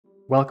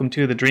Welcome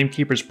to the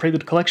Dreamkeeper's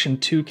Prelude Collection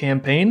 2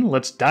 campaign.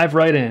 Let's dive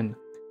right in.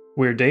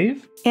 We're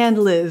Dave. And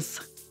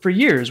Liz. For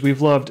years,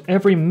 we've loved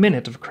every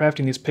minute of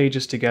crafting these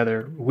pages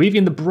together,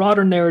 weaving the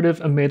broader narrative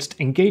amidst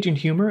engaging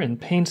humor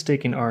and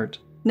painstaking art.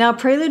 Now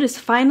Prelude is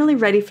finally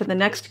ready for the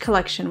next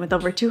collection with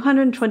over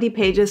 220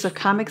 pages of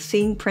comics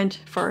seeing print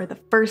for the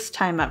first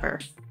time ever.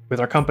 With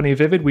our company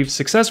Vivid, we've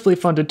successfully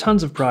funded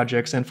tons of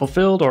projects and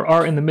fulfilled or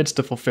are in the midst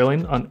of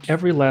fulfilling on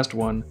every last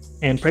one.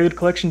 And Prelude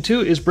Collection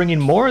 2 is bringing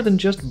more than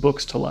just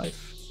books to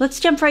life. Let's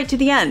jump right to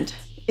the end.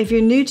 If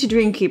you're new to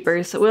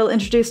Dreamkeepers, we'll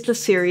introduce the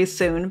series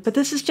soon, but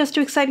this is just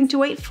too exciting to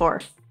wait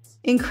for.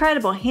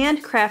 Incredible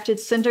handcrafted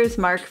Cinder's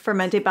Mark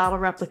Fermente bottle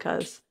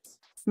replicas,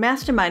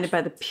 masterminded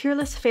by the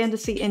peerless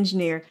fantasy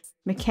engineer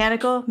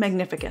Mechanical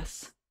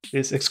Magnificus.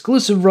 This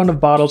exclusive run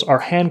of bottles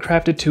are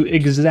handcrafted to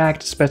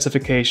exact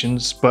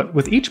specifications, but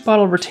with each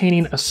bottle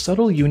retaining a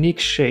subtle, unique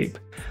shape.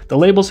 The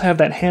labels have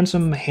that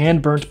handsome,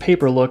 hand-burnt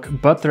paper look,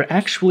 but they're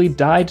actually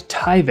dyed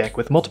Tyvek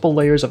with multiple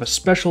layers of a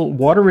special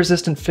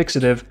water-resistant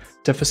fixative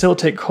to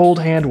facilitate cold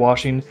hand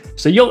washing,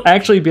 so you'll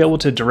actually be able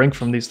to drink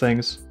from these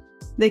things.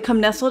 They come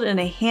nestled in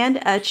a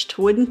hand-etched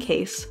wooden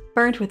case,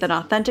 burnt with an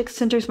authentic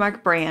Cinder's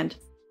Mark brand,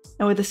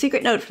 and with a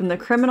secret note from the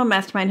criminal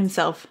mastermind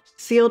himself,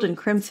 sealed in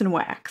crimson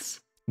wax.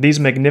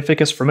 These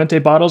Magnificus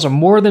Fermente bottles are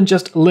more than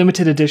just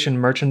limited edition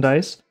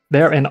merchandise.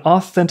 They're an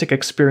authentic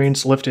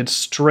experience lifted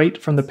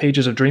straight from the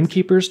pages of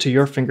Dreamkeepers to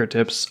your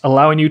fingertips,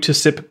 allowing you to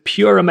sip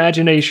pure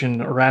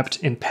imagination wrapped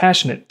in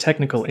passionate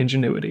technical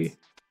ingenuity.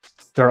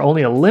 There are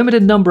only a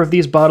limited number of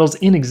these bottles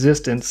in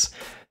existence,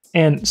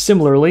 and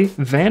similarly,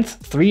 Vanth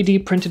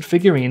 3D printed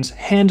figurines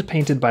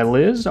hand-painted by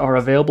Liz are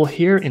available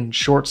here in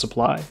short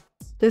supply.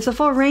 There's a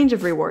full range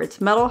of rewards: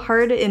 metal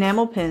hard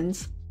enamel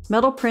pins,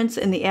 metal prints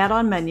in the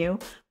add-on menu,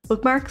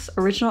 bookmarks,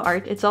 original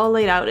art. It's all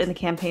laid out in the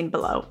campaign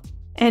below.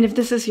 And if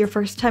this is your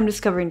first time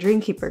discovering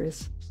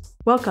Dreamkeepers,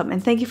 welcome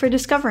and thank you for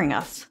discovering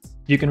us.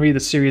 You can read the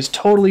series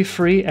totally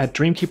free at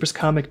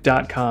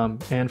dreamkeeperscomic.com,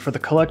 and for the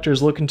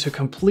collectors looking to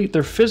complete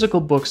their physical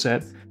book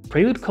set,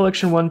 Prelude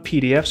Collection 1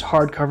 PDFs,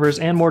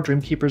 hardcovers, and more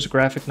Dreamkeepers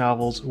graphic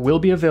novels will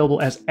be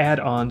available as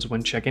add-ons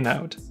when checking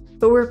out.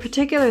 But we're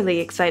particularly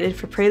excited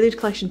for Prelude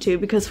Collection 2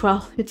 because,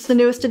 well, it's the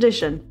newest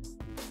edition.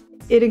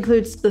 It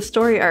includes the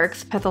story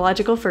arcs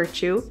Pathological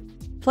Virtue,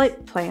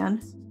 Flight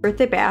Plan,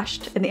 Birthday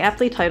Bashed, and the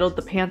aptly titled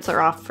The Pants Are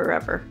Off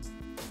Forever.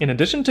 In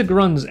addition to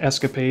Grun's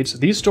escapades,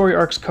 these story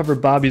arcs cover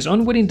Bobby's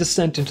unwitting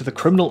descent into the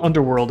criminal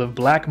underworld of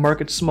black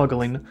market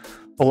smuggling,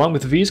 along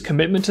with V's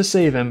commitment to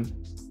save him,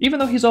 even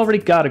though he's already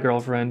got a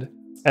girlfriend,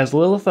 as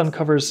Lilith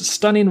uncovers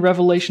stunning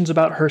revelations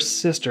about her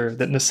sister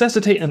that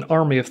necessitate an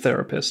army of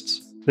therapists.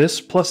 This,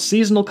 plus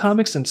seasonal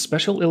comics and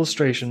special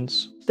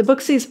illustrations. The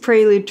book sees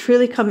Prelude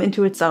truly come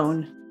into its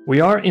own. We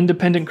are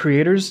independent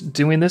creators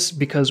doing this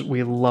because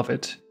we love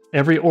it.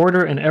 Every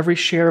order and every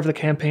share of the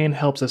campaign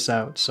helps us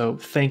out, so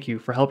thank you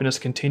for helping us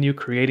continue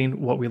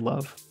creating what we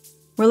love.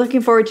 We're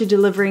looking forward to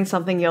delivering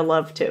something you'll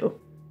love too.